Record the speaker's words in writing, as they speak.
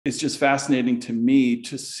It's just fascinating to me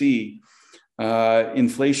to see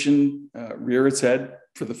inflation rear its head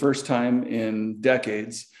for the first time in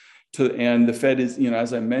decades. And the Fed is,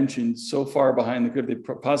 as I mentioned, so far behind the curve. They've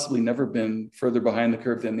possibly never been further behind the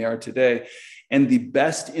curve than they are today. And the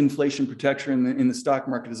best inflation protection in the stock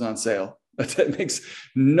market is on sale. That makes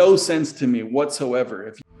no sense to me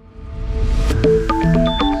whatsoever.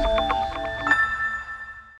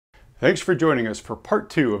 Thanks for joining us for part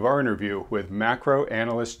 2 of our interview with macro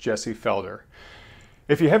analyst Jesse Felder.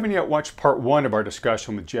 If you haven't yet watched part 1 of our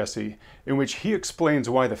discussion with Jesse, in which he explains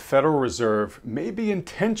why the Federal Reserve may be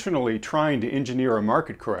intentionally trying to engineer a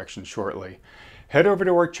market correction shortly, head over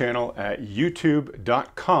to our channel at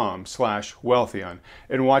youtube.com/Wealthion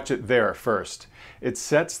and watch it there first. It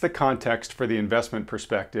sets the context for the investment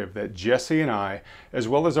perspective that Jesse and I, as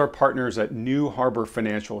well as our partners at New Harbor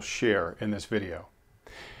Financial, share in this video.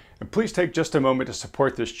 And please take just a moment to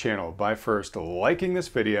support this channel by first liking this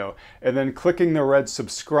video and then clicking the red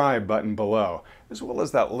subscribe button below, as well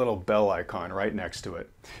as that little bell icon right next to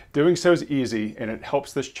it. Doing so is easy and it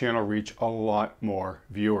helps this channel reach a lot more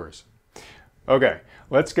viewers. Okay,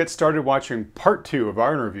 let's get started watching part 2 of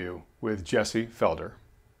our interview with Jesse Felder.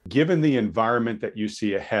 Given the environment that you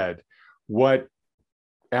see ahead, what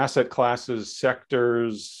asset classes,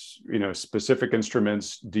 sectors, specific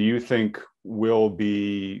instruments do you think will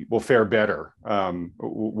fare better,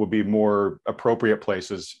 will be more appropriate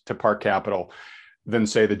places to park capital than,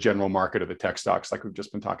 say, the general market of the tech stocks like we've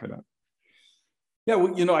just been talking about? Yeah,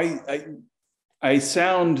 well, I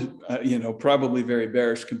sound, probably very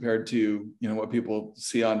bearish compared to, what people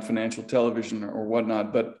see on financial television or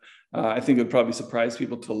whatnot. But I think it would probably surprise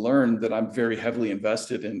people to learn that I'm very heavily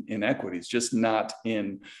invested in equities, just not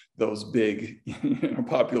in those big,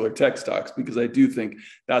 popular tech stocks, because I do think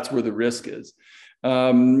that's where the risk is.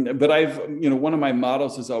 But one of my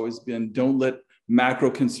mottos has always been, don't let macro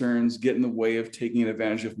concerns get in the way of taking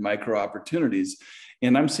advantage of micro opportunities.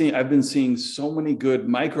 And I've been seeing so many good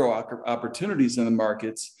micro opportunities in the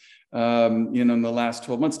markets, in the last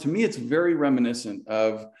 12 months. To me, it's very reminiscent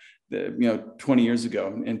of 20 years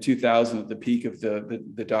ago in 2000, at the peak of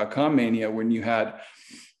the dot-com mania, when you had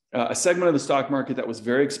a segment of the stock market that was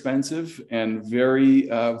very expensive and very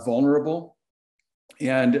vulnerable.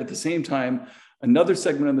 And at the same time, another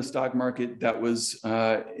segment of the stock market that was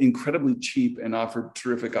incredibly cheap and offered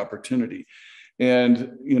terrific opportunity.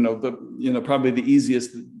 And, probably the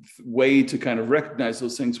easiest way to kind of recognize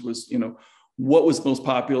those things was, what was most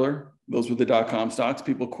popular? Those were the dot-com stocks,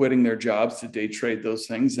 people quitting their jobs to day trade those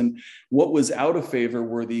things. And what was out of favor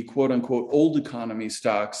were the quote unquote old economy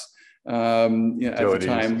stocks at the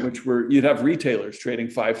time, which you'd have retailers trading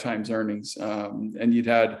 5 times earnings. And you'd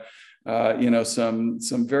had,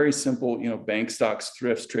 some very simple, bank stocks,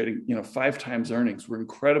 thrifts trading, 5 times earnings, were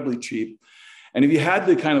incredibly cheap. And if you had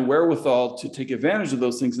the kind of wherewithal to take advantage of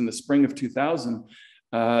those things in the spring of 2000,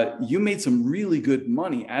 you made some really good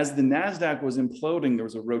money. As the NASDAQ was imploding, there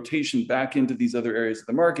was a rotation back into these other areas of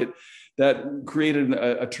the market that created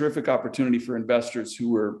a terrific opportunity for investors who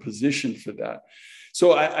were positioned for that.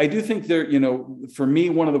 So I do think for me,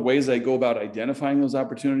 one of the ways I go about identifying those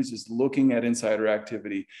opportunities is looking at insider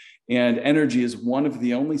activity. And energy is one of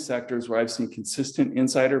the only sectors where I've seen consistent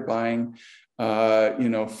insider buying,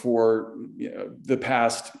 for the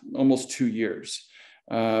past almost 2 years.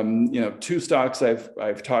 2 stocks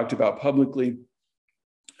I've talked about publicly.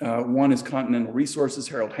 One is Continental Resources,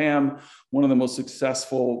 Harold Hamm, one of the most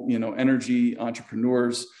successful, energy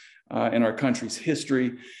entrepreneurs in our country's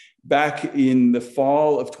history. Back in the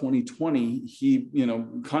fall of 2020,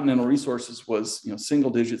 Continental Resources was,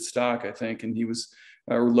 single-digit stock, I think, and he was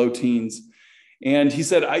or low teens. And he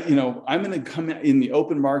said, I'm going to come in the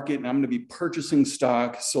open market and I'm going to be purchasing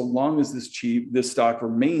stock so long as this stock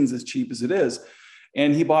remains as cheap as it is.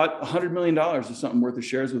 And he bought $100 million or something worth of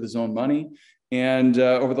shares with his own money. And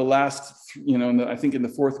over the last, I think in the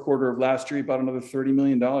fourth quarter of last year, he bought another $30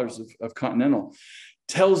 million of Continental.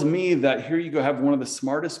 Tells me that here you go, have one of the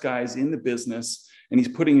smartest guys in the business, and he's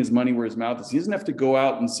putting his money where his mouth is. He doesn't have to go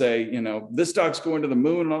out and say, this stock's going to the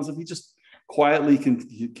moon and all this stuff. He just quietly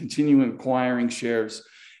continue acquiring shares.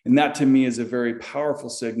 And that to me is a very powerful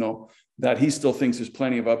signal that he still thinks there's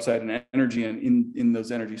plenty of upside in energy and in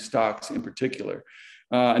those energy stocks in particular.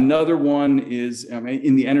 Another one is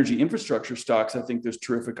in the energy infrastructure stocks. I think there's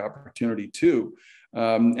terrific opportunity too.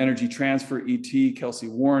 Energy Transfer, ET, Kelsey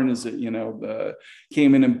Warren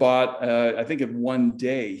came in and bought, I think in one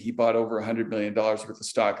day, he bought over $100 million worth of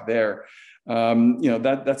stock there.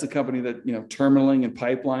 That's a company that, terminaling and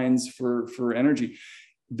pipelines for energy.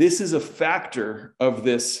 This is a factor of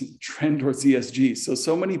this trend towards ESG.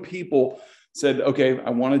 So many people said, okay, I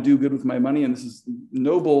want to do good with my money, and this is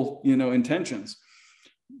noble, intentions.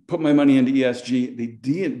 Put my money into ESG.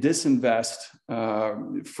 They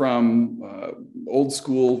disinvest from old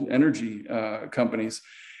school energy companies,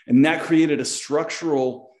 and that created a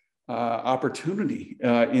structural opportunity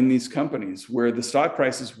in these companies where the stock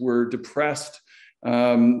prices were depressed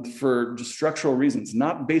for just structural reasons,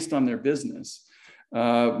 not based on their business.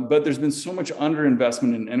 But there's been so much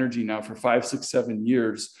underinvestment in energy now for 5, 6, 7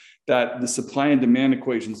 years that the supply and demand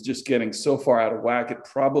equation is just getting so far out of whack. It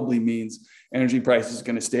probably means energy prices are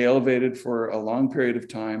going to stay elevated for a long period of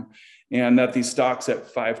time, and that these stocks at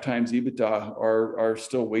 5 times EBITDA are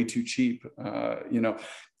still way too cheap.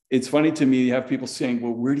 It's funny to me, you have people saying,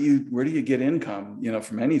 well, where do you get income,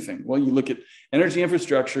 from anything? Well, you look at energy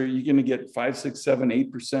infrastructure, you're going to get 5, 6, 7,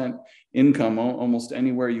 8% income almost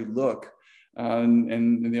anywhere you look.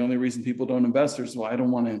 And the only reason people don't invest is, well, I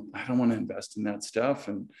don't want to invest in that stuff.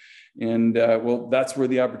 And well, that's where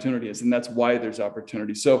the opportunity is. And that's why there's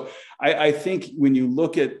opportunity. So I think when you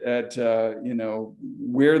look at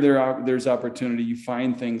where there's opportunity, you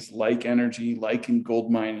find things like energy, like in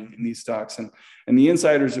gold mining in these stocks. And the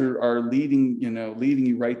insiders are leading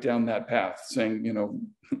you right down that path, saying,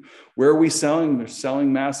 where are we selling? They're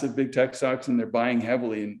selling massive big tech stocks, and they're buying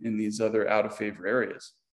heavily in these other out of favor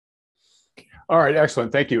areas. All right,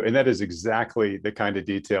 excellent. Thank you. And that is exactly the kind of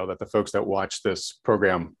detail that the folks that watch this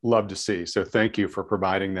program love to see. So thank you for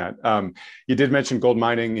providing that. You did mention gold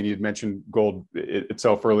mining, and you'd mentioned gold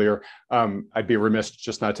itself earlier. I'd be remiss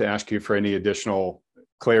just not to ask you for any additional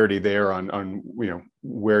clarity there on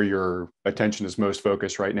where your attention is most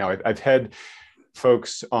focused right now. I've had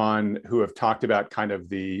folks on who have talked about kind of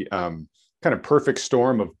the kind of perfect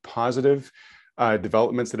storm of positive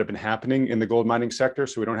developments that have been happening in the gold mining sector.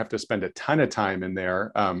 So we don't have to spend a ton of time in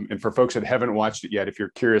there. And for folks that haven't watched it yet, if you're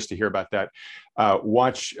curious to hear about that,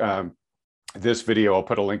 watch this video. I'll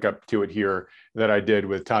put a link up to it here that I did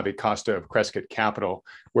with Tavi Costa of Crescent Capital,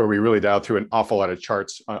 where we really dialed through an awful lot of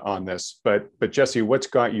charts on this. But Jesse, what's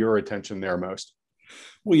got your attention there most?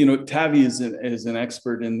 Well, Tavi is an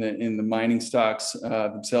expert in the mining stocks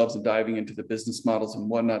themselves, and diving into the business models and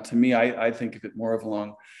whatnot. To me, I think of it more of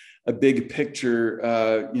along a big picture,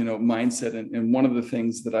 mindset. And one of the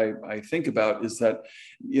things that I think about is that,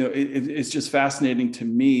 it's just fascinating to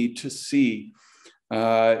me to see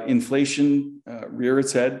inflation rear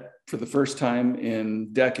its head for the first time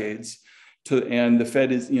in decades. And the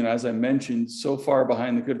Fed is, as I mentioned, so far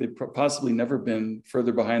behind the curve. They've possibly never been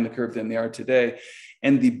further behind the curve than they are today.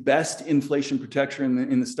 And the best inflation protection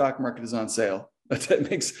in the stock market is on sale. That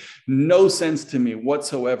makes no sense to me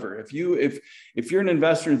whatsoever. If you're an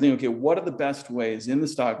investor and think, okay, what are the best ways in the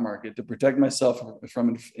stock market to protect myself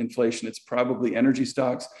from inflation? It's probably energy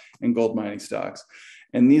stocks and gold mining stocks.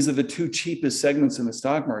 And these are the two cheapest segments in the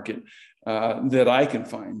stock market that I can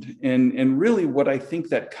find. And really what I think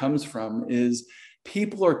that comes from is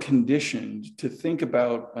people are conditioned to think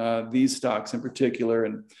about these stocks in particular,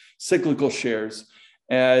 and cyclical shares,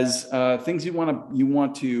 as things you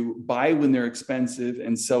want to buy when they're expensive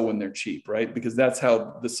and sell when they're cheap, right? Because that's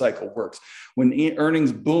how the cycle works. When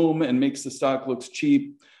earnings boom and makes the stock looks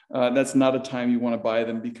cheap, that's not a time you want to buy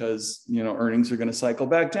them, because earnings are going to cycle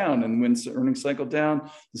back down. And when earnings cycle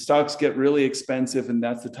down, the stocks get really expensive, and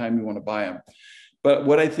that's the time you want to buy them. But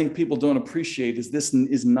what I think people don't appreciate is this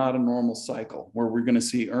is not a normal cycle where we're going to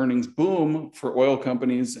see earnings boom for oil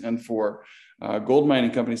companies and for gold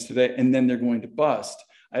mining companies today, and then they're going to bust.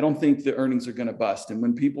 I don't think the earnings are going to bust. And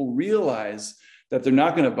when people realize that they're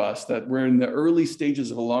not going to bust, that we're in the early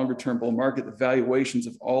stages of a longer term bull market, the valuations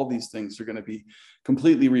of all these things are going to be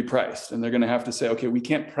completely repriced. And they're going to have to say, okay, we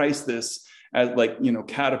can't price this as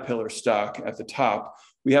Caterpillar stock at the top.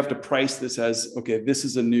 We have to price this as, okay, this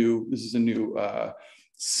is a new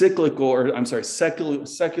secular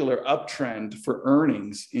uptrend for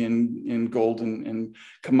earnings in gold and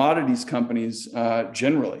commodities companies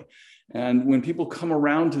generally. And when people come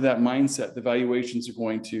around to that mindset, the valuations are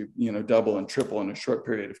going to double and triple in a short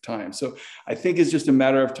period of time. So I think it's just a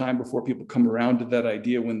matter of time before people come around to that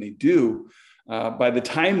idea. When they do, by the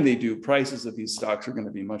time they do, prices of these stocks are going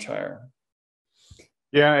to be much higher.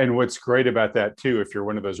 Yeah, and what's great about that too, if you're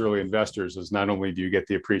one of those early investors, is not only do you get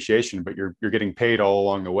the appreciation, but you're getting paid all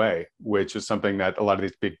along the way, which is something that a lot of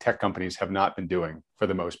these big tech companies have not been doing for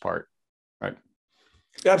the most part, right?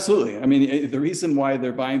 Absolutely. I mean, the reason why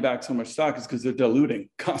they're buying back so much stock is because they're diluting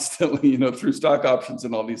constantly, through stock options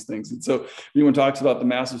and all these things. And so everyone talks about the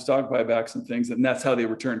massive stock buybacks and things, and that's how they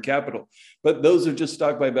return capital. But those are just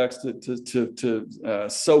stock buybacks to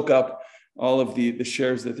soak up all of the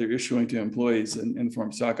shares that they're issuing to employees in the form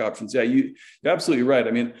of stock options. Yeah, you're absolutely right.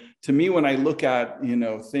 I mean, to me, when I look at,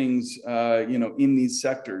 things, in these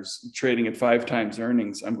sectors trading at 5 times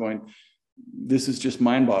earnings, I'm going, this is just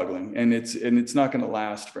mind boggling. And it's not going to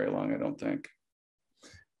last very long, I don't think.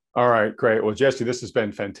 All right, great. Well, Jesse, this has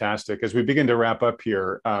been fantastic. As we begin to wrap up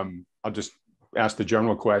here, I'll just ask the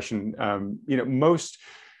general question.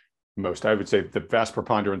 Most, I would say the vast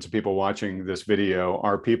preponderance of people watching this video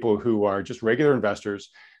are people who are just regular investors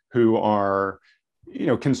who are,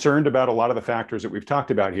 concerned about a lot of the factors that we've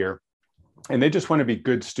talked about here. And they just want to be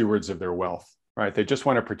good stewards of their wealth, right? They just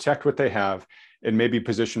want to protect what they have and maybe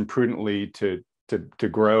position prudently to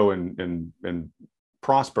grow and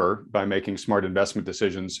prosper by making smart investment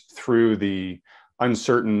decisions through the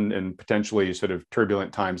uncertain and potentially sort of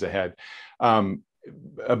turbulent times ahead.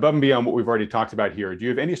 Above and beyond what we've already talked about here, do you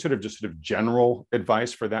have any sort of general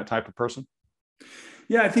advice for that type of person?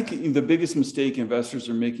 Yeah, I think the biggest mistake investors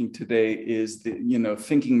are making today is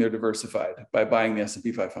thinking they're diversified by buying the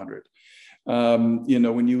S&P 500.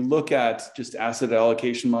 When you look at just asset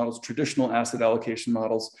allocation models, traditional asset allocation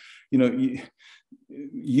models,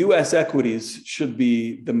 U.S. equities should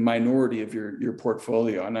be the minority of your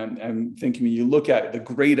portfolio. And I'm thinking when you look at the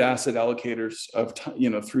great asset allocators of,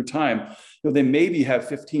 through time, they maybe have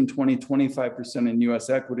 15, 20, 25% in U.S.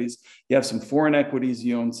 equities. You have some foreign equities,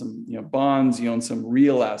 you own some bonds, you own some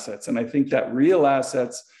real assets. And I think that real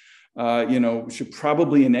assets, should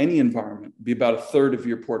probably in any environment be about 1/3 of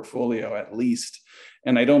your portfolio at least.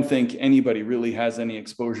 And I don't think anybody really has any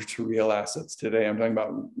exposure to real assets today. I'm talking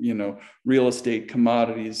about, real estate,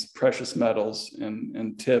 commodities, precious metals,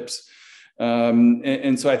 and tips.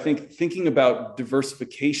 And so I think thinking about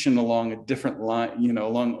diversification along a different line,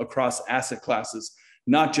 across asset classes,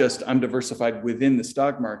 not just I'm diversified within the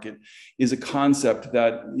stock market, is a concept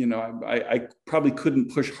that, I probably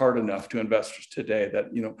couldn't push hard enough to investors today that,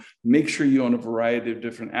 make sure you own a variety of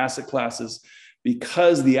different asset classes,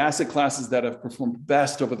 because the asset classes that have performed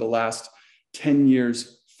best over the last 10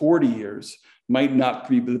 years, 40 years, might not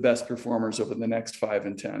be the best performers over the next 5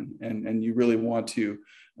 and 10. And you really want to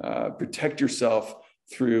protect yourself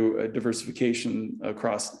through a diversification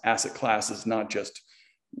across asset classes, not just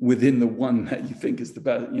within the one that you think is the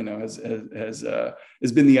best,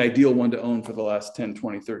 has been the ideal one to own for the last 10,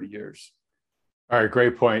 20, 30 years. All right,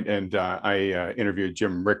 great point. And I interviewed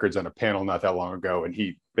Jim Rickards on a panel not that long ago, and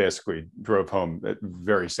he basically drove home that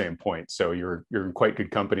very same point. So you're in quite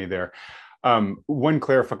good company there. One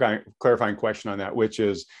clarifying question on that, which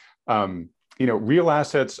is, real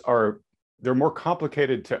assets they're more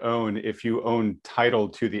complicated to own if you own title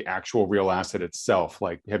to the actual real asset itself,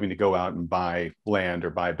 like having to go out and buy land or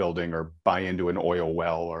buy a building or buy into an oil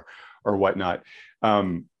well or whatnot.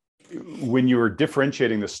 When you were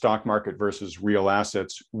differentiating the stock market versus real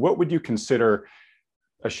assets, what would you consider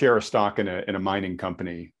a share of stock in a mining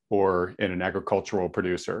company or in an agricultural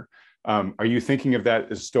producer? Are you thinking of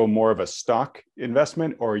that as still more of a stock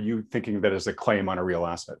investment, or are you thinking of that as a claim on a real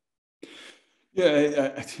asset?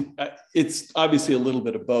 Yeah, it's obviously a little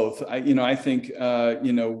bit of both. I think,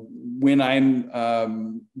 when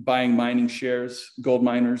I'm buying mining shares, gold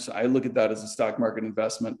miners, I look at that as a stock market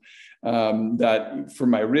investment. That for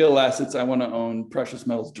my real assets, I want to own precious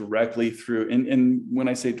metals directly through. And when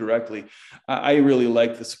I say directly, I really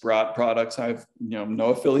like the Sprott products. I've, no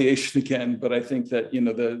affiliation again, but I think that,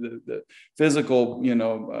 the physical,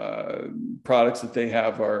 products that they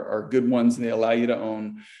have are good ones. And they allow you to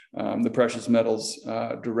own the precious metals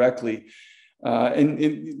directly.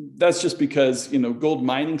 And that's just because, gold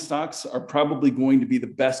mining stocks are probably going to be the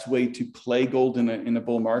best way to play gold in a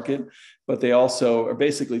bull market, but they also are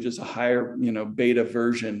basically just a higher, beta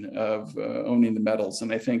version of owning the metals.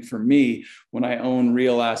 And I think for me, when I own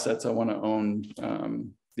real assets, I want to own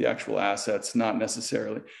the actual assets, not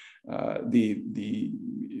necessarily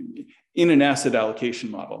in an asset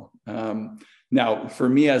allocation model. Now, for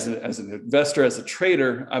me as an investor, as a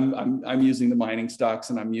trader, I'm using the mining stocks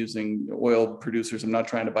and I'm using oil producers. I'm not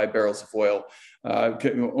trying to buy barrels of oil.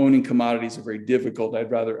 Owning commodities are very difficult. I'd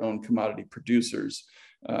rather own commodity producers.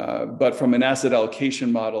 But from an asset allocation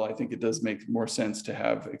model, I think it does make more sense to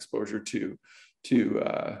have exposure to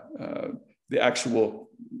the actual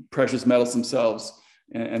precious metals themselves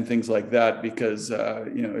and things like that, because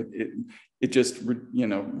it just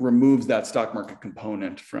removes that stock market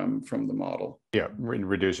component from the model. Yeah,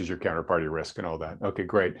 reduces your counterparty risk and all that. Okay,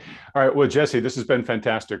 great. All right, well, Jesse, this has been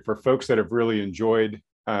fantastic. For folks that have really enjoyed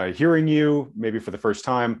hearing you, maybe for the first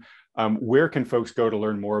time, where can folks go to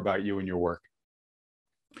learn more about you and your work?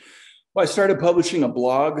 Well, I started publishing a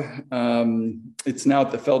blog. It's now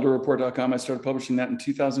at thefelderreport.com. I started publishing that in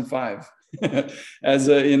 2005.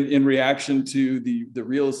 in reaction to the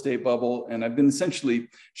real estate bubble. And I've been essentially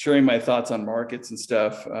sharing my thoughts on markets and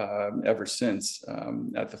stuff ever since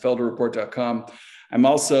at thefelderreport.com. I'm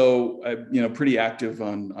also, pretty active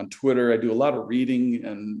on Twitter. I do a lot of reading,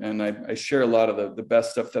 and I share a lot of the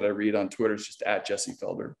best stuff that I read on Twitter. It's just at Jesse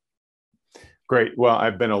Felder. Great. Well,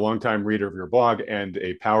 I've been a longtime reader of your blog and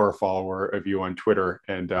a power follower of you on Twitter,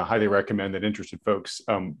 and highly recommend that interested folks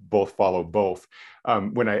both follow both.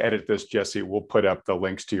 When I edit this, Jesse, we'll put up the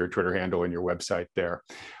links to your Twitter handle and your website there.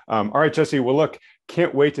 All right, Jesse. Well, look,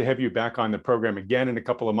 can't wait to have you back on the program again in a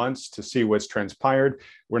couple of months to see what's transpired.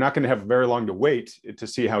 We're not going to have very long to wait to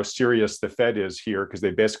see how serious the Fed is here, because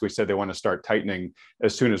they basically said they want to start tightening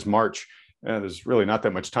as soon as March. There's really not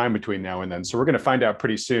that much time between now and then. So we're going to find out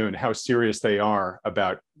pretty soon how serious they are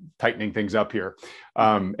about tightening things up here.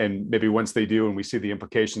 And maybe once they do and we see the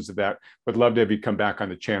implications of that, would love to have you come back on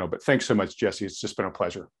the channel. But thanks so much, Jesse. It's just been a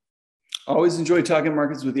pleasure. Always enjoy talking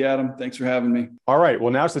markets with you, Adam. Thanks for having me. All right.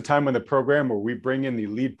 Well, now's the time on the program where we bring in the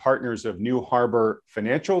lead partners of New Harbor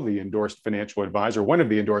Financial, the endorsed financial advisor, one of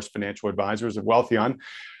the endorsed financial advisors of Wealthion,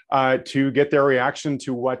 to get their reaction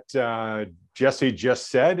to what Jesse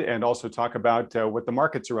just said, and also talk about what the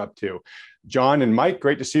markets are up to. John and Mike,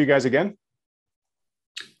 great to see you guys again.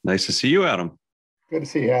 Nice to see you, Adam. Good to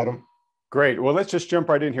see you, Adam. Great. Well, let's just jump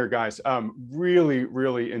right in here, guys.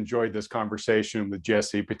 Really enjoyed this conversation with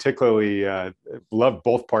Jesse, particularly loved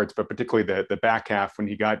both parts, but particularly the back half when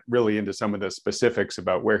he got really into some of the specifics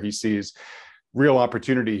about where he sees real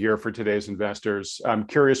opportunity here for today's investors. I'm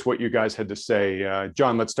curious what you guys had to say.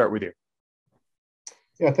 John, let's start with you.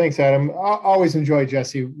 Yeah, thanks, Adam. I always enjoy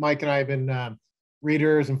Jesse. Mike and I have been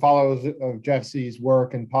readers and followers of Jesse's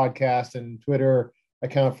work and podcast and Twitter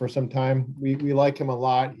account for some time. We like him a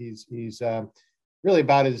lot. He's really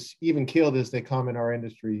about as even keeled as they come in our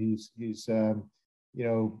industry. He's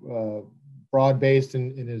broad-based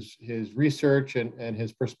in his research and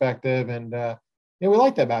his perspective, and we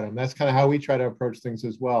like that about him. That's kind of how we try to approach things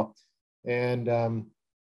as well. And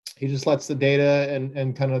he just lets the data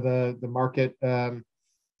and kind of the market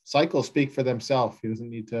cycles speak for themselves. He doesn't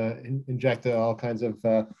need to inject all kinds of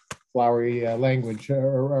flowery language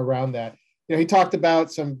around that. He talked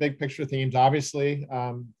about some big picture themes, obviously,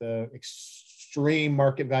 the extreme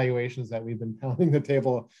market valuations that we've been pounding the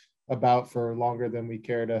table about for longer than we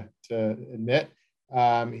care to admit.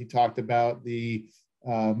 He talked about the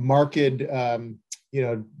market,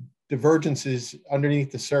 divergences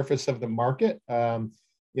underneath the surface of the market.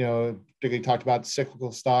 Particularly talked about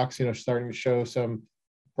cyclical stocks, starting to show some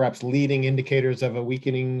perhaps leading indicators of a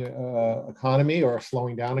weakening economy or a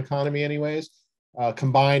slowing down economy anyways,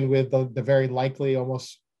 combined with the very likely,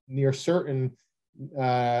 almost near certain,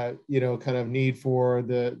 kind of need for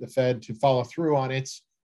the Fed to follow through on its,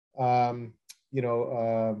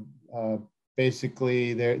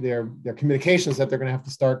 basically their communications that they're going to have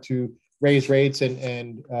to start to raise rates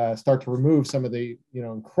and start to remove some of the,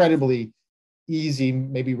 incredibly easy,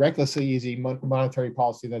 maybe recklessly easy monetary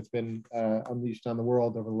policy that's been unleashed on the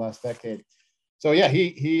world over the last decade. So yeah,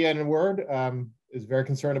 he in a word, is very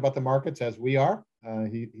concerned about the markets as we are.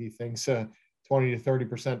 He thinks 20 to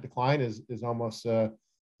 30% decline is almost a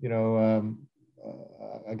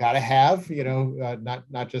gotta have,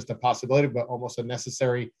 not just a possibility, but almost a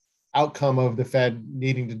necessary outcome of the Fed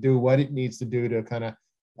needing to do what it needs to do to kind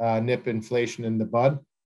of nip inflation in the bud.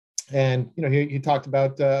 And he talked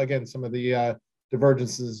about again some of the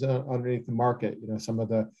divergences underneath the market. Some of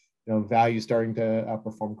the value starting to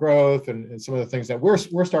outperform growth, and some of the things that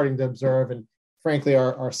we're starting to observe, and frankly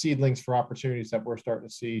are seedlings for opportunities that we're starting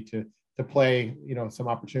to see to play some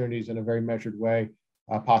opportunities in a very measured way,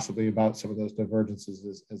 possibly about some of those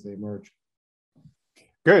divergences as they emerge.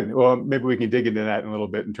 Good. Well, maybe we can dig into that in a little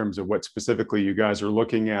bit in terms of what specifically you guys are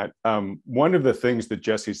looking at. One of the things that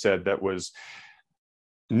Jesse said that was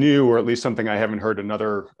new, or at least something I haven't heard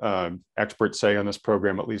another expert say on this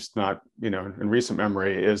program, at least not in recent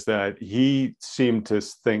memory, is that he seemed to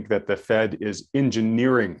think that the Fed is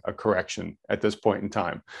engineering a correction at this point in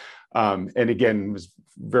time. And again, was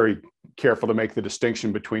very careful to make the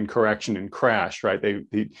distinction between correction and crash, right?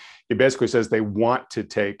 He basically says they want to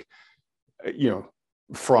take,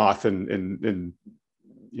 froth and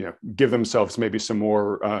give themselves maybe some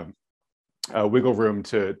more wiggle room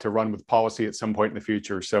to run with policy at some point in the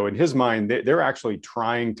future. So in his mind, they're actually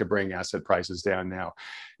trying to bring asset prices down now.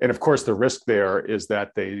 And of course, the risk there is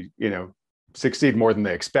that they, succeed more than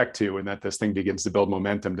they expect to, and that this thing begins to build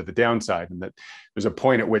momentum to the downside, and that there's a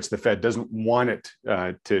point at which the Fed doesn't want it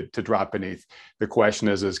to drop beneath. The question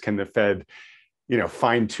is can the Fed,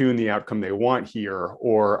 fine tune the outcome they want here,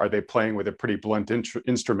 or are they playing with a pretty blunt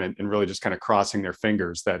instrument and really just kind of crossing their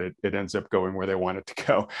fingers that it ends up going where they want it to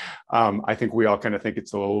go? I think we all kind of think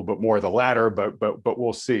it's a little bit more the latter, but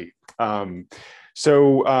we'll see.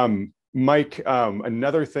 Mike,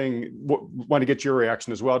 another thing, want to get your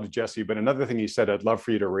reaction as well to Jesse, but another thing he said I'd love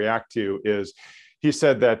for you to react to is he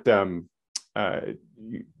said that that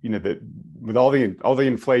with all the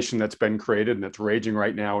inflation that's been created and that's raging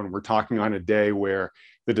right now, and we're talking on a day where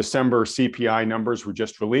the December CPI numbers were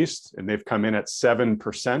just released and they've come in at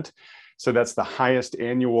 7%. So that's the highest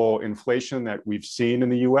annual inflation that we've seen in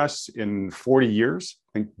the US in 40 years.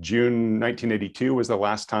 I think June 1982 was the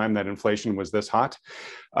last time that inflation was this hot.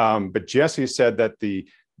 But Jesse said that the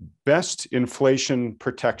best inflation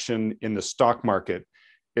protection in the stock market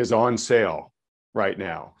is on sale right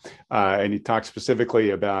now. And he talked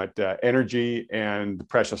specifically about energy and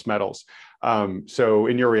precious metals. So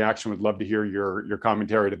in your reaction, would love to hear your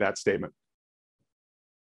commentary to that statement.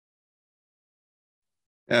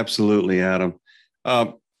 Absolutely, Adam.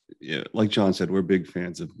 Yeah, like John said, we're big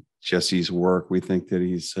fans of Jesse's work. We think that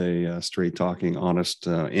he's a straight talking, honest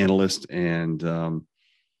analyst, and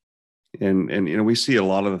we see a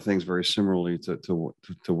lot of the things very similarly to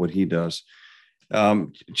what he does.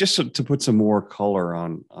 Just to put some more color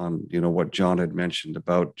on what John had mentioned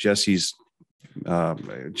about Jesse's.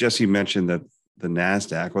 Jesse mentioned that the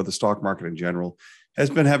NASDAQ, or the stock market in general, has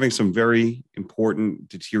been having some very important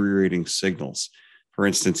deteriorating signals. For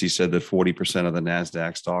instance, he said that 40% of the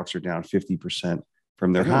NASDAQ stocks are down 50%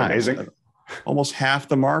 from their highs. Amazing. Almost half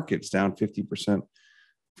the market's down 50%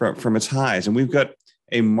 from its highs. And we've got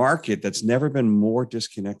a market that's never been more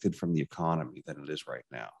disconnected from the economy than it is right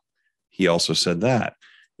now. He also said that,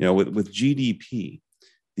 with GDP,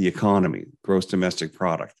 the economy, gross domestic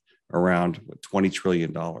product, around $20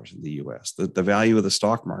 trillion in the US. The value of the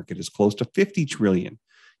stock market is close to 50 trillion.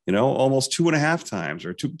 Almost 2.5 times,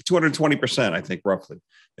 or 220%, I think, roughly,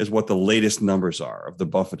 is what the latest numbers are of the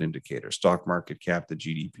Buffett indicator, stock market cap to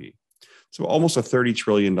GDP. So almost a $30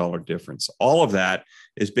 trillion difference. All of that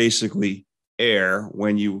is basically air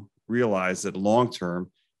when you realize that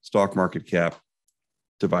long-term stock market cap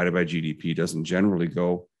divided by GDP doesn't generally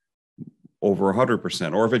go over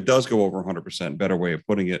 100%. Or if it does go over 100%, better way of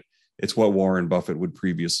putting it, it's what Warren Buffett would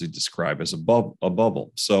previously describe as a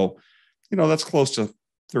bubble. So, that's close to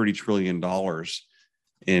 $30 trillion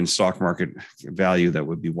in stock market value that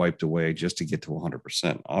would be wiped away just to get to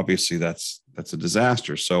 100%. Obviously, that's a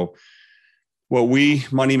disaster. So what we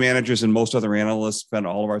money managers and most other analysts spend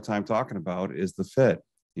all of our time talking about is the Fed,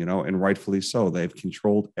 and rightfully so. They've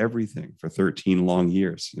controlled everything for 13 long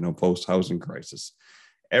years, post-housing crisis.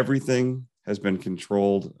 Everything has been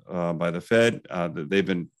controlled by the Fed. They've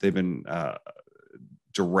been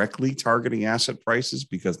directly targeting asset prices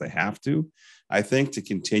because they have to, I think, to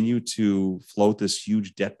continue to float this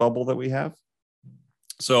huge debt bubble that we have.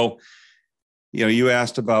 So, you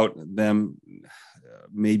asked about them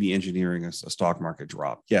maybe engineering a stock market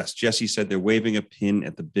drop. Yes, Jesse said they're waving a pin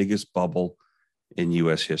at the biggest bubble in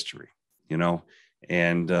U.S. history,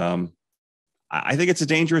 and I think it's a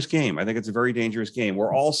dangerous game. I think it's a very dangerous game.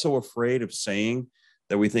 We're also afraid of saying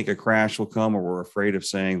that we think a crash will come, or we're afraid of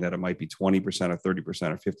saying that it might be 20% or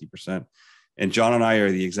 30% or 50%. And John and I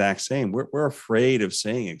are the exact same. We're afraid of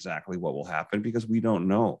saying exactly what will happen because we don't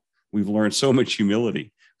know. We've learned so much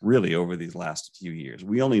humility, really, over these last few years.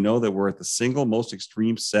 We only know that we're at the single most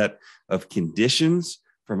extreme set of conditions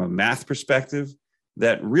from a math perspective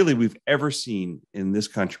that really we've ever seen in this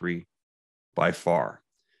country by far.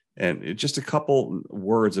 And just a couple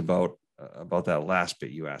words about that last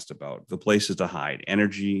bit you asked about, the places to hide,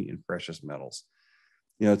 energy and precious metals.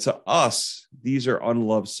 To us, these are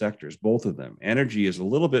unloved sectors, both of them. Energy is a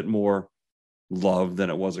little bit more loved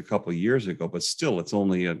than it was a couple of years ago, but still it's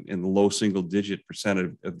only in the low single-digit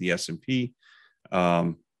percent of the S&P,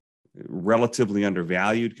 relatively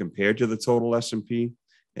undervalued compared to the total S&P.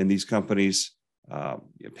 And these companies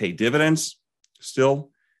pay dividends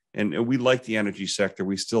still. And we like the energy sector.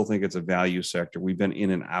 We still think it's a value sector. We've been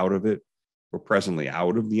in and out of it. We're presently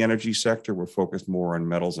out of the energy sector. We're focused more on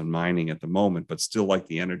metals and mining at the moment, but still like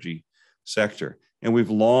the energy sector. And we've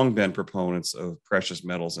long been proponents of precious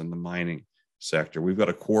metals in the mining sector. We've got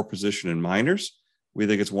a core position in miners. We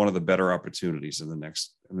think it's one of the better opportunities in the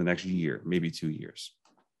next year, maybe 2 years.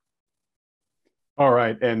 All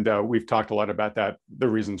right, and we've talked a lot about that, the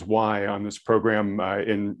reasons why on this program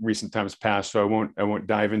in recent times past. So I won't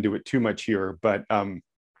dive into it too much here, but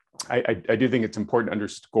I do think it's important to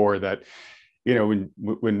underscore that,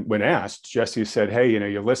 when asked, Jesse said, "Hey,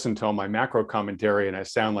 you listen to all my macro commentary, and I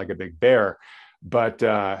sound like a big bear, but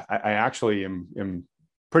I actually am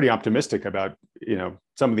pretty optimistic about,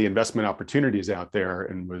 some of the investment opportunities out there,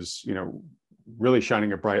 and was, really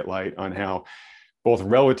shining a bright light on how both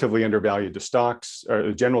relatively undervalued the stocks or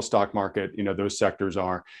the general stock market, those sectors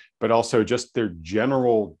are, but also just their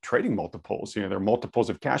general trading multiples, their multiples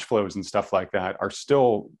of cash flows and stuff like that are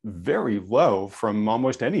still very low from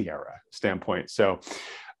almost any era standpoint. So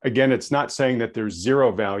again, it's not saying that there's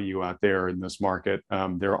zero value out there in this market.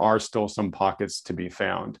 There are still some pockets to be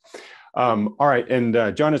found. All right.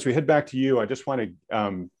 And John, as we head back to you, I just want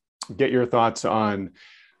to get your thoughts on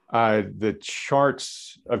the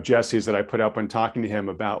charts of Jesse's that I put up when talking to him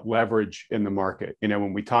about leverage in the market.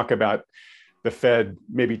 When we talk about the Fed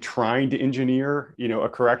maybe trying to engineer, a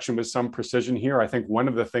correction with some precision here, I think one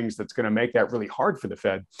of the things that's going to make that really hard for the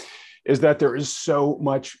Fed is that there is so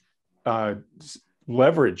much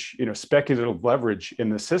leverage, speculative leverage in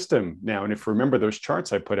the system now. And if you remember those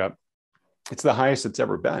charts I put up, it's the highest it's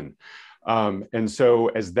ever been. And so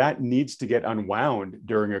as that needs to get unwound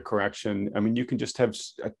during a correction, I mean, you can just have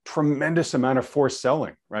a tremendous amount of forced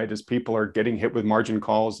selling, right? As people are getting hit with margin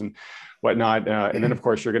calls and whatnot. And then, of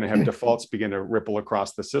course, you're going to have defaults begin to ripple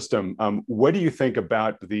across the system. What do you think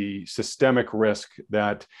about the systemic risk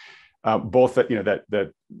that both that,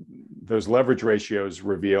 that those leverage ratios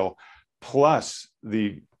reveal, plus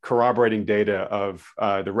the corroborating data of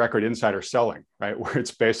the record insider selling, right? Where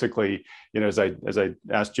it's basically, as I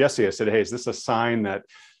asked Jesse, I said, hey, is this a sign that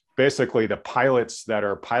basically the pilots that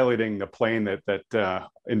are piloting the plane that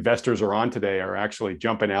investors are on today are actually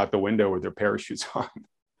jumping out the window with their parachutes on?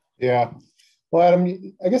 Yeah. Well,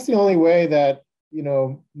 Adam, I guess the only way that,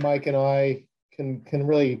 Mike and I can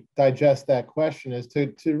really digest that question is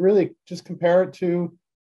to really just compare it to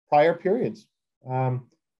prior periods.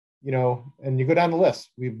 And you go down the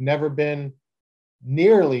list. We've never been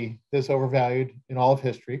nearly this overvalued in all of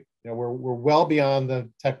history. We're well beyond the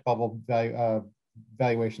tech bubble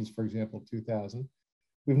valuations, for example, 2000.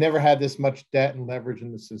 We've never had this much debt and leverage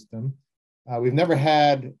in the system. We've never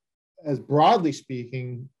had, as broadly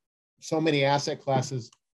speaking, so many asset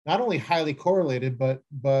classes not only highly correlated,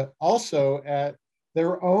 but also at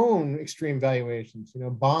their own extreme valuations.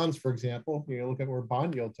 Bonds, for example. Look at where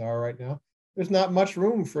bond yields are right now. There's not much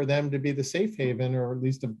room for them to be the safe haven, or at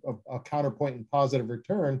least a counterpoint in positive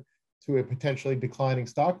return to a potentially declining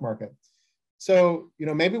stock market. So,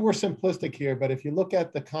 maybe we're simplistic here, but if you look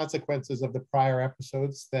at the consequences of the prior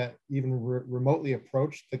episodes that even remotely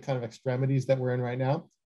approached the kind of extremities that we're in right now,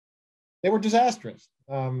 they were disastrous.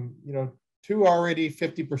 Two already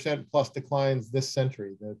 50% plus declines this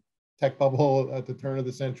century, the tech bubble at the turn of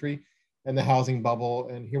the century and the housing bubble.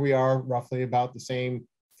 And here we are roughly about the same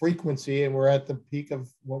frequency, and we're at the peak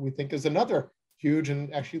of what we think is another huge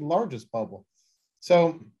and actually largest bubble.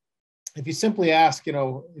 So if you simply ask,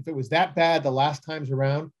 if it was that bad the last times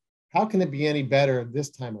around, how can it be any better this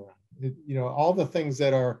time around? All the things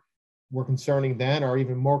that were concerning then are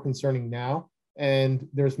even more concerning now, and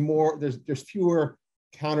there's fewer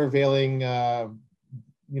countervailing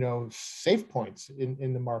safe points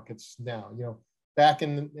in the markets now. Back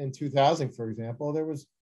in 2000, for example, there was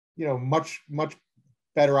much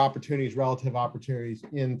better opportunities, relative opportunities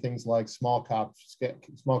in things like small caps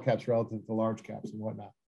relative to large caps and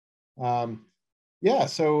whatnot.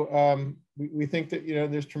 So we think that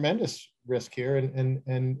there's tremendous risk here, and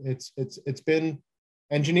it's been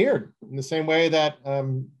engineered in the same way that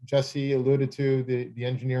Jesse alluded to the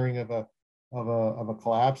engineering of a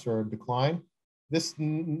collapse or a decline. This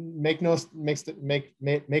make no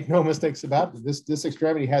mistakes about it. This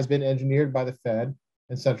extremity has been engineered by the Fed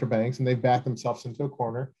and central banks, and they've backed themselves into a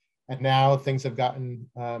corner. And now things have gotten,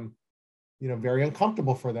 very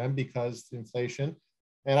uncomfortable for them because inflation.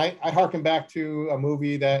 And I harken back to a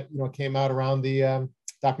movie that came out around the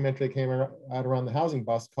documentary that came out around the housing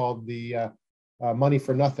bust called the Money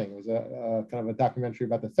for Nothing. It was a kind of a documentary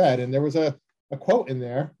about the Fed, and there was a quote in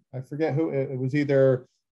there. I forget who it was, either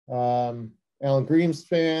Alan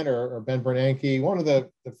Greenspan or Ben Bernanke, one of the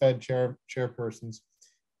Fed chairpersons.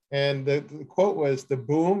 And the quote was, "The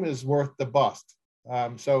boom is worth the bust."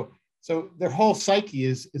 So their whole psyche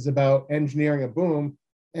is about engineering a boom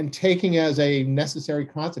and taking as a necessary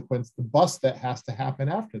consequence the bust that has to happen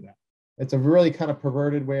after that. It's a really kind of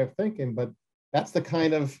perverted way of thinking, but that's the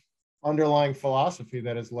kind of underlying philosophy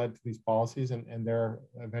that has led to these policies and their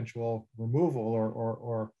eventual removal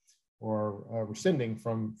or rescinding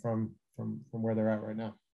from where they're at right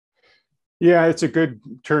now. Yeah, it's a good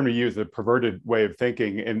term to use, the perverted way of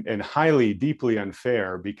thinking, and highly, deeply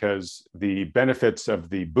unfair, because the benefits of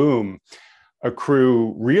the boom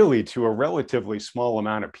accrue really to a relatively small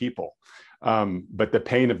amount of people. But the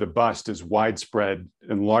pain of the bust is widespread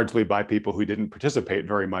and largely by people who didn't participate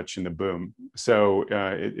very much in the boom. So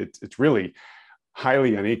it's really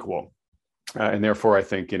highly unequal. And therefore, I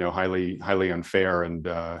think, highly unfair. And,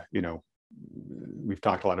 we've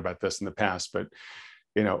talked a lot about this in the past, but,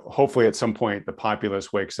 hopefully at some point the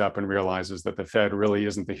populace wakes up and realizes that the Fed really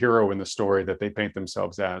isn't the hero in the story that they paint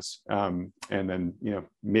themselves as. And then,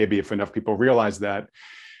 maybe if enough people realize that,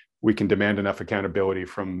 we can demand enough accountability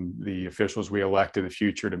from the officials we elect in the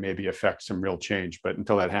future to maybe affect some real change. But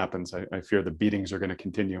until that happens, I fear the beatings are going to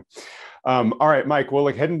continue. All right, Mike, well,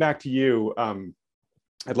 heading back to you.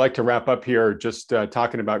 I'd like to wrap up here just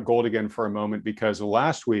talking about gold again for a moment, because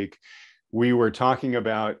last week we were talking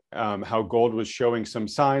about how gold was showing some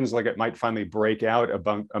signs like it might finally break out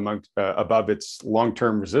above its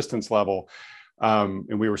long-term resistance level.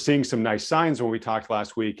 And we were seeing some nice signs when we talked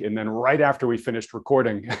last week. And then right after we finished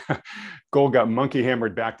recording, gold got monkey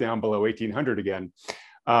hammered back down below 1800 again.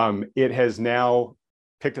 It has now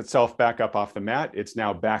picked itself back up off the mat. It's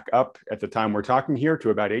now back up at the time we're talking here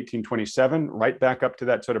to about 1827, right back up to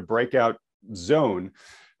that sort of breakout zone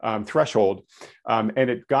threshold. And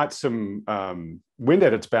it got some wind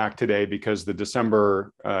at its back today because the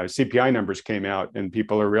December CPI numbers came out, and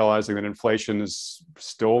people are realizing that inflation is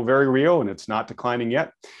still very real and it's not declining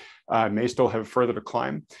yet. May still have further to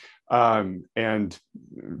climb. And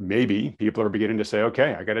maybe people are beginning to say,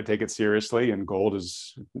 okay, I got to take it seriously, and gold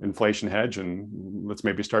is inflation hedge, and let's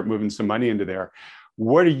maybe start moving some money into there.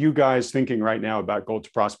 What are you guys thinking right now about gold's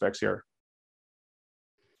prospects here?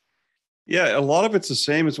 Yeah, a lot of it's the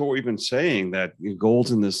same as what we've been saying, that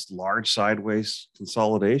gold's in this large sideways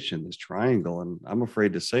consolidation, this triangle. And I'm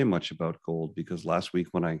afraid to say much about gold because last week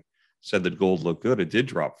when I said that gold looked good, it did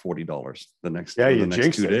drop $40 the next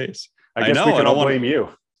 2 days. I guess we can all blame you.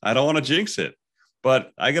 I don't want to jinx it,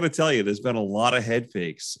 but I got to tell you, there's been a lot of head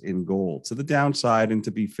fakes in gold to the downside and,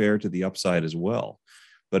 to be fair, to the upside as well.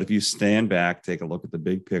 But if you stand back, take a look at the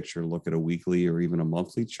big picture, look at a weekly or even a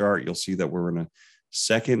monthly chart, you'll see that we're in a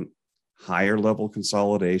second higher level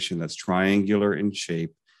consolidation that's triangular in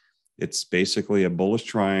shape. It's basically a bullish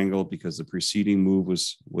triangle because the preceding move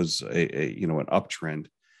was an uptrend.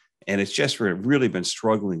 And it's just really been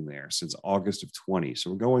struggling there since August of 20.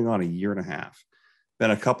 So we're going on a year and a half.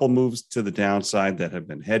 Been a couple moves to the downside that have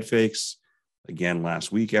been head fakes. Again,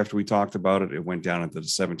 last week after we talked about it, it went down into the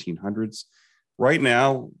 1700s. Right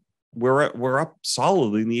now, we're up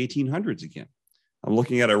solidly in the 1800s again. I'm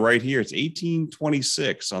looking at it right here. It's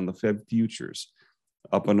 1826 on the Fed futures,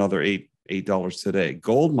 up another $8 today.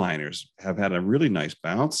 Gold miners have had a really nice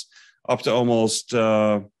bounce, up to almost,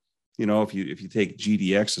 if you take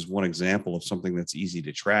GDX as one example of something that's easy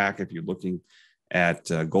to track. If you're looking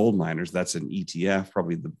at gold miners, that's an ETF,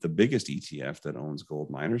 probably the biggest ETF that owns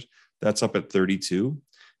gold miners. That's up at 32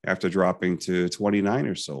 after dropping to 29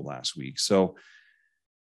 or so last week. So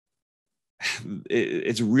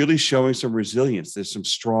it's really showing some resilience. There's some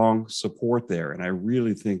strong support there. And I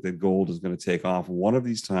really think that gold is going to take off one of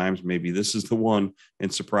these times. Maybe this is the one,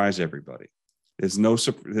 and surprise everybody. There's no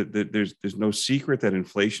secret that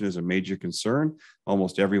inflation is a major concern.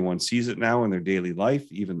 Almost everyone sees it now in their daily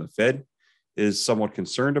life. Even the Fed is somewhat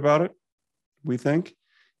concerned about it, we think.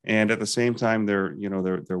 And at the same time, they're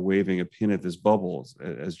waving a pin at this bubble,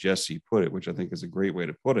 as Jesse put it, which I think is a great way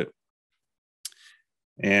to put it.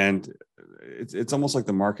 And it's almost like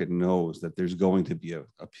the market knows that there's going to be a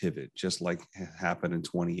pivot, just like happened in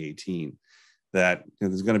 2018, that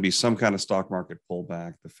there's going to be some kind of stock market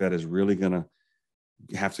pullback. The Fed is really going to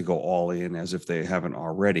have to go all in, as if they haven't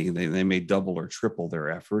already. They may double or triple their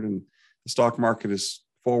effort. And the stock market is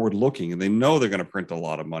forward looking, and they know they're going to print a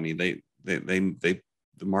lot of money. The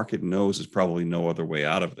market knows there's probably no other way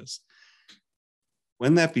out of this.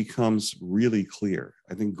 When that becomes really clear,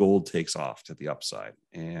 I think gold takes off to the upside,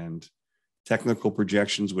 and technical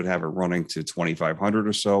projections would have it running to 2,500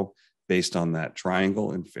 or so based on that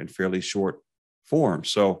triangle in fairly short form.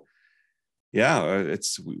 So yeah,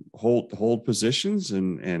 it's hold positions,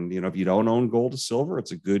 and if you don't own gold or silver,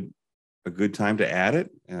 it's a good time to add it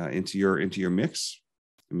into your mix,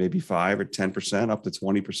 maybe 5 or 10%, up to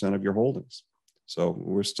 20% of your holdings. So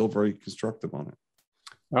we're still very constructive on it.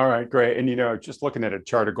 All right, great. And, just looking at a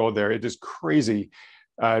chart of gold there, it is crazy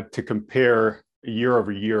to compare year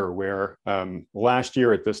over year, where last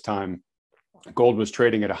year at this time, gold was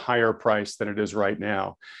trading at a higher price than it is right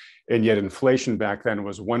now. And yet inflation back then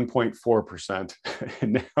was 1.4%,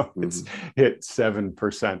 and now it's hit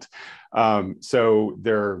 7%. So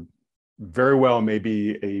there very well may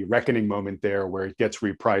be a reckoning moment there where it gets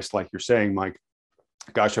repriced, like you're saying, Mike.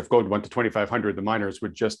 Gosh, if gold went to 2,500, the miners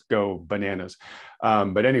would just go bananas.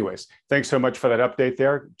 But anyways, thanks so much for that update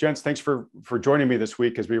there. Gents, thanks for joining me this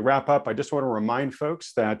week. As we wrap up, I just want to remind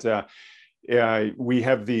folks that we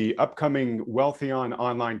have the upcoming Wealthion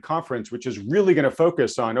online conference, which is really going to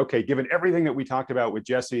focus on, okay, given everything that we talked about with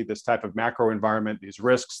Jesse, this type of macro environment, these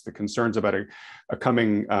risks, the concerns about a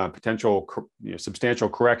coming potential substantial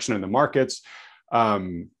correction in the markets,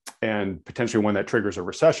 and potentially one that triggers a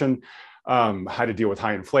recession, how to deal with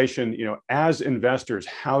high inflation. As investors,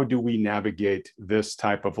 how do we navigate this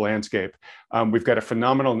type of landscape? We've got a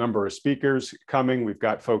phenomenal number of speakers coming. We've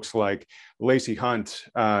got folks like Lacey Hunt,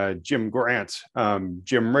 Jim Grant,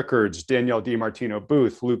 Jim Rickards, Danielle DiMartino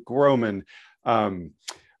Booth, Luke Groman,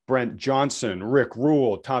 Brent Johnson, Rick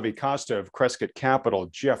Rule, Tavi Costa of Crescent Capital,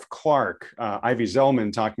 Jeff Clark, Ivy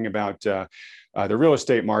Zellman talking about the real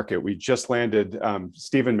estate market. We just landed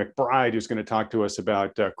Stephen McBride, who's going to talk to us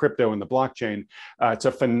about crypto and the blockchain. It's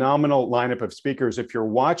a phenomenal lineup of speakers. If you're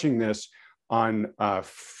watching this on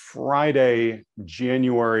Friday,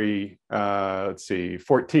 January,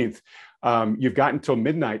 14th, you've got until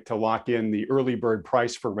midnight to lock in the early bird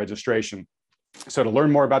price for registration. So to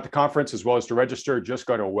learn more about the conference, as well as to register, just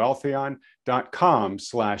go to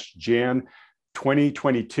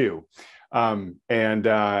wealthion.com/Jan2022.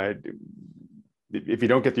 If you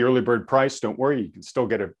don't get the early bird price, don't worry, you can still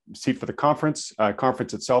get a seat for the conference.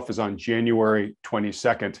 Conference itself is on January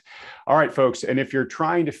 22nd. All right, folks, and if you're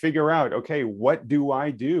trying to figure out, okay, what do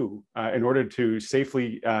I do in order to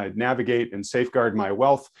safely navigate and safeguard my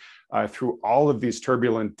wealth through all of these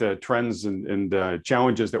turbulent trends and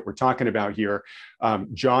challenges that we're talking about here,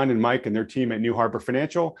 John and Mike and their team at New Harbor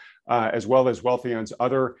Financial, as well as Wealthion's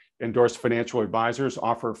other endorsed financial advisors,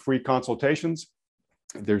 offer free consultations.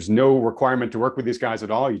 There's no requirement to work with these guys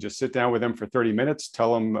at all. You just sit down with them for 30 minutes,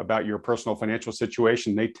 tell them about your personal financial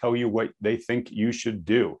situation. They tell you what they think you should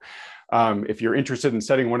do. If you're interested in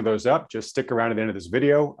setting one of those up, just stick around at the end of this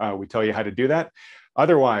video. We tell you how to do that.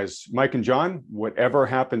 Otherwise, Mike and John, whatever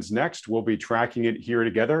happens next, we'll be tracking it here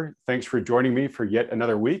together. Thanks for joining me for yet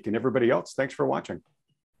another week. And everybody else, thanks for watching.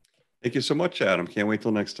 Thank you so much, Adam. Can't wait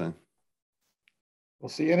till next time. We'll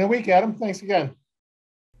see you in a week, Adam. Thanks again.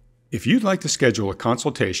 If you'd like to schedule a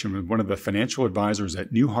consultation with one of the financial advisors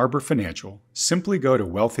at New Harbor Financial, simply go to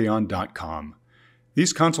wealthion.com.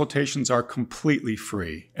 These consultations are completely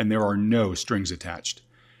free and there are no strings attached.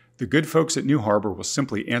 The good folks at New Harbor will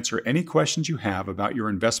simply answer any questions you have about your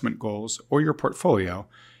investment goals or your portfolio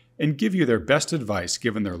and give you their best advice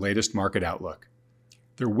given their latest market outlook.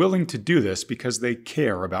 They're willing to do this because they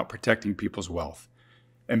care about protecting people's wealth,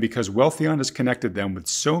 and because Wealthion has connected them with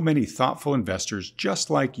so many thoughtful investors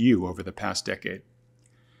just like you over the past decade.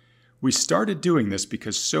 We started doing this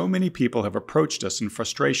because so many people have approached us in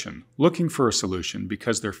frustration, looking for a solution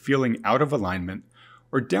because they're feeling out of alignment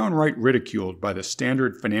or downright ridiculed by the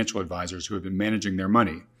standard financial advisors who have been managing their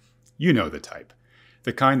money. You know the type.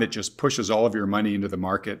 The kind that just pushes all of your money into the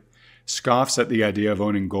market, scoffs at the idea of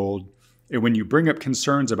owning gold, and when you bring up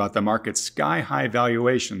concerns about the market's sky-high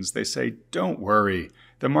valuations, they say, "Don't worry,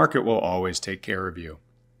 the market will always take care of you."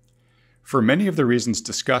 For many of the reasons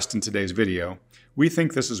discussed in today's video, we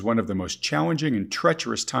think this is one of the most challenging and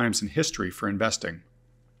treacherous times in history for investing.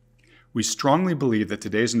 We strongly believe that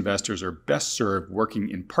today's investors are best served working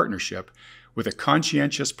in partnership with a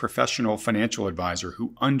conscientious professional financial advisor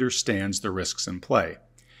who understands the risks in play.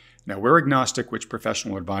 Now, we're agnostic which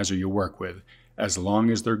professional advisor you work with, as long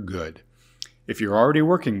as they're good. If you're already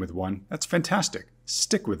working with one, that's fantastic.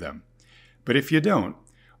 Stick with them. But if you don't,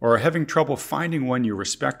 or are having trouble finding one you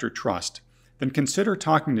respect or trust, then consider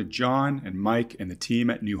talking to John and Mike and the team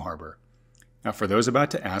at New Harbor. Now, for those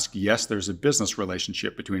about to ask, yes, there's a business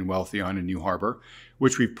relationship between Wealthion and New Harbor,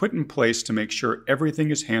 which we've put in place to make sure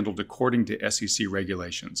everything is handled according to SEC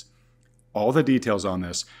regulations. All the details on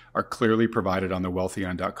this are clearly provided on the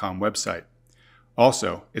wealthion.com website.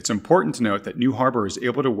 Also, it's important to note that New Harbor is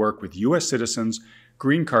able to work with U.S. citizens,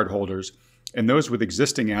 green card holders, and those with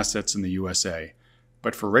existing assets in the USA.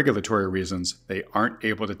 But for regulatory reasons, they aren't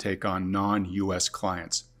able to take on non-U.S.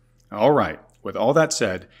 clients. All right, with all that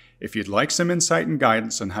said, if you'd like some insight and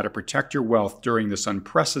guidance on how to protect your wealth during this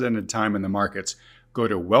unprecedented time in the markets, go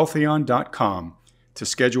to wealthion.com to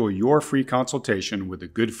schedule your free consultation with the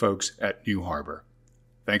good folks at New Harbor.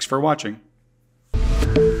 Thanks for watching.